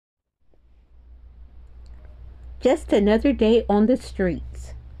Just another day on the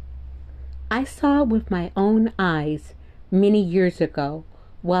streets. I saw it with my own eyes many years ago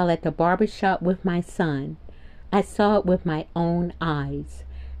while at the barber shop with my son. I saw it with my own eyes.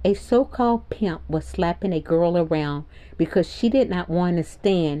 A so-called pimp was slapping a girl around because she did not want to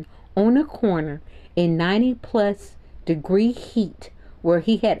stand on a corner in 90-plus degree heat where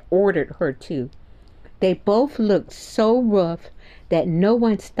he had ordered her to. They both looked so rough that no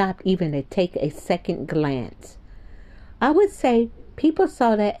one stopped even to take a second glance. I would say people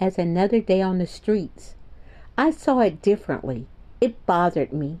saw that as another day on the streets. I saw it differently. It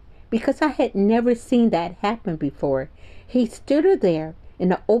bothered me because I had never seen that happen before. He stood her there in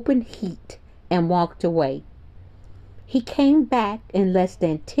the open heat and walked away. He came back in less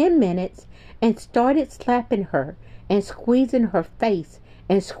than 10 minutes and started slapping her and squeezing her face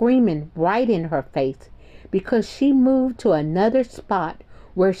and screaming right in her face because she moved to another spot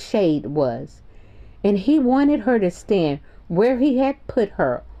where shade was. And he wanted her to stand where he had put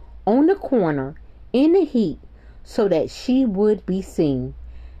her, on the corner, in the heat, so that she would be seen.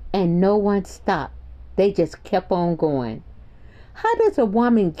 And no one stopped. They just kept on going. How does a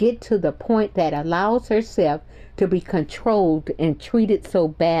woman get to the point that allows herself to be controlled and treated so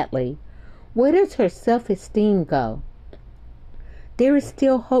badly? Where does her self-esteem go? There is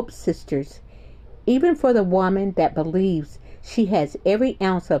still hope, sisters, even for the woman that believes she has every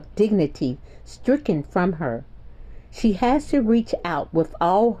ounce of dignity stricken from her. She has to reach out with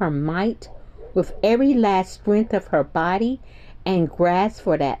all her might, with every last strength of her body, and grasp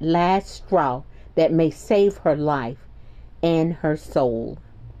for that last straw that may save her life and her soul.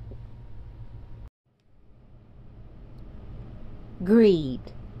 Greed.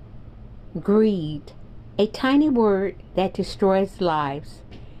 Greed, a tiny word that destroys lives.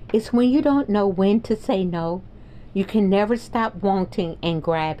 It's when you don't know when to say no. You can never stop wanting and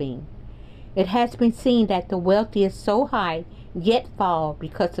grabbing. It has been seen that the wealthy is so high yet fall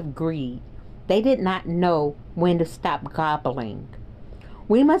because of greed. They did not know when to stop gobbling.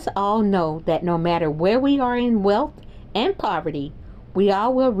 We must all know that no matter where we are in wealth and poverty, we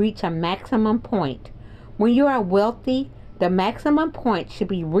all will reach a maximum point. When you are wealthy, the maximum point should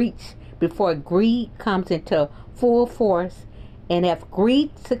be reached before greed comes into full force. And if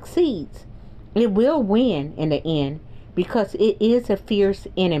greed succeeds, it will win in the end because it is a fierce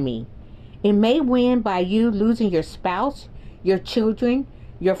enemy. It may win by you losing your spouse, your children,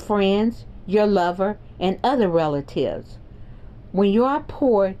 your friends, your lover, and other relatives. When you are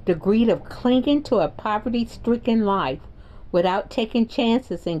poor, the greed of clinging to a poverty-stricken life without taking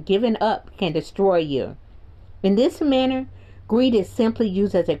chances and giving up can destroy you. In this manner, greed is simply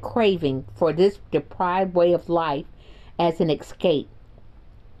used as a craving for this deprived way of life as an escape.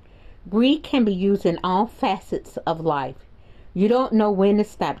 Greed can be used in all facets of life. You don't know when to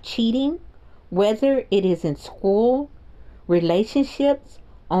stop cheating, whether it is in school, relationships,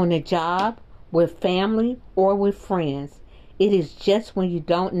 on a job, with family, or with friends. It is just when you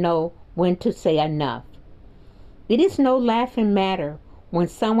don't know when to say enough. It is no laughing matter when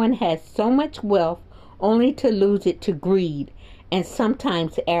someone has so much wealth only to lose it to greed and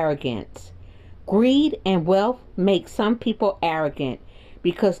sometimes arrogance. Greed and wealth make some people arrogant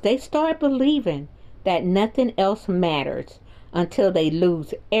because they start believing that nothing else matters until they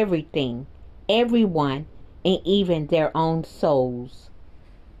lose everything, everyone, and even their own souls.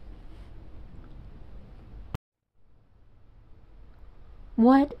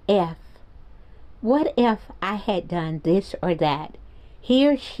 What if? What if I had done this or that? He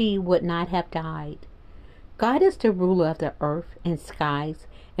or she would not have died. God is the ruler of the earth and skies,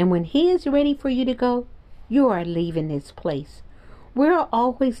 and when He is ready for you to go, you are leaving this place. We're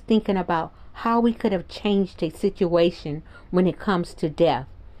always thinking about how we could have changed a situation when it comes to death.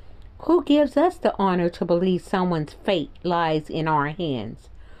 Who gives us the honor to believe someone's fate lies in our hands?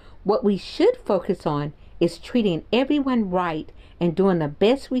 What we should focus on is treating everyone right and doing the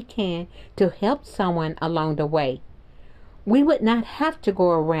best we can to help someone along the way. We would not have to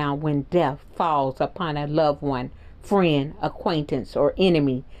go around when death falls upon a loved one, friend, acquaintance, or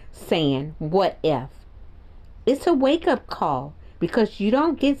enemy saying, "What if?" It's a wake-up call because you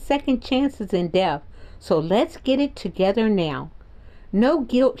don't get second chances in death, so let's get it together now. No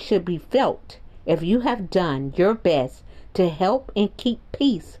guilt should be felt if you have done your best to help and keep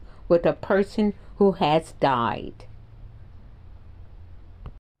peace with a person who has died.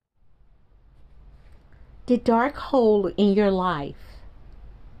 The dark hole in your life.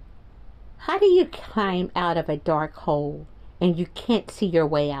 How do you climb out of a dark hole and you can't see your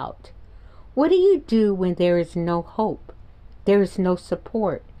way out? What do you do when there is no hope? There is no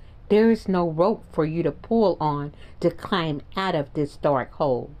support. There is no rope for you to pull on to climb out of this dark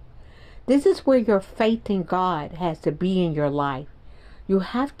hole. This is where your faith in God has to be in your life. You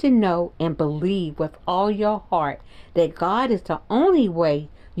have to know and believe with all your heart that God is the only way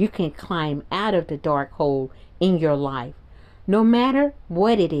you can climb out of the dark hole in your life, no matter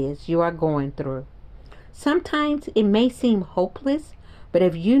what it is you are going through. Sometimes it may seem hopeless, but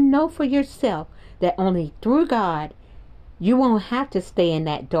if you know for yourself that only through God, you won't have to stay in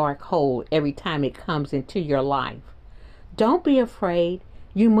that dark hole every time it comes into your life. Don't be afraid.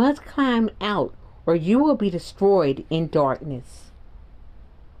 You must climb out or you will be destroyed in darkness.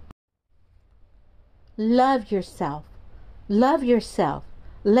 Love yourself. Love yourself.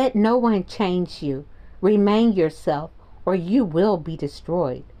 Let no one change you. Remain yourself or you will be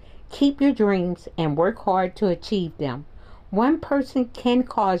destroyed. Keep your dreams and work hard to achieve them. One person can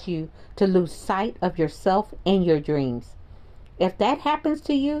cause you to lose sight of yourself and your dreams. If that happens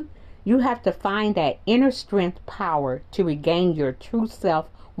to you, you have to find that inner strength power to regain your true self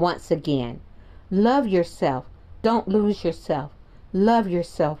once again. Love yourself. Don't lose yourself. Love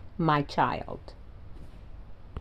yourself, my child.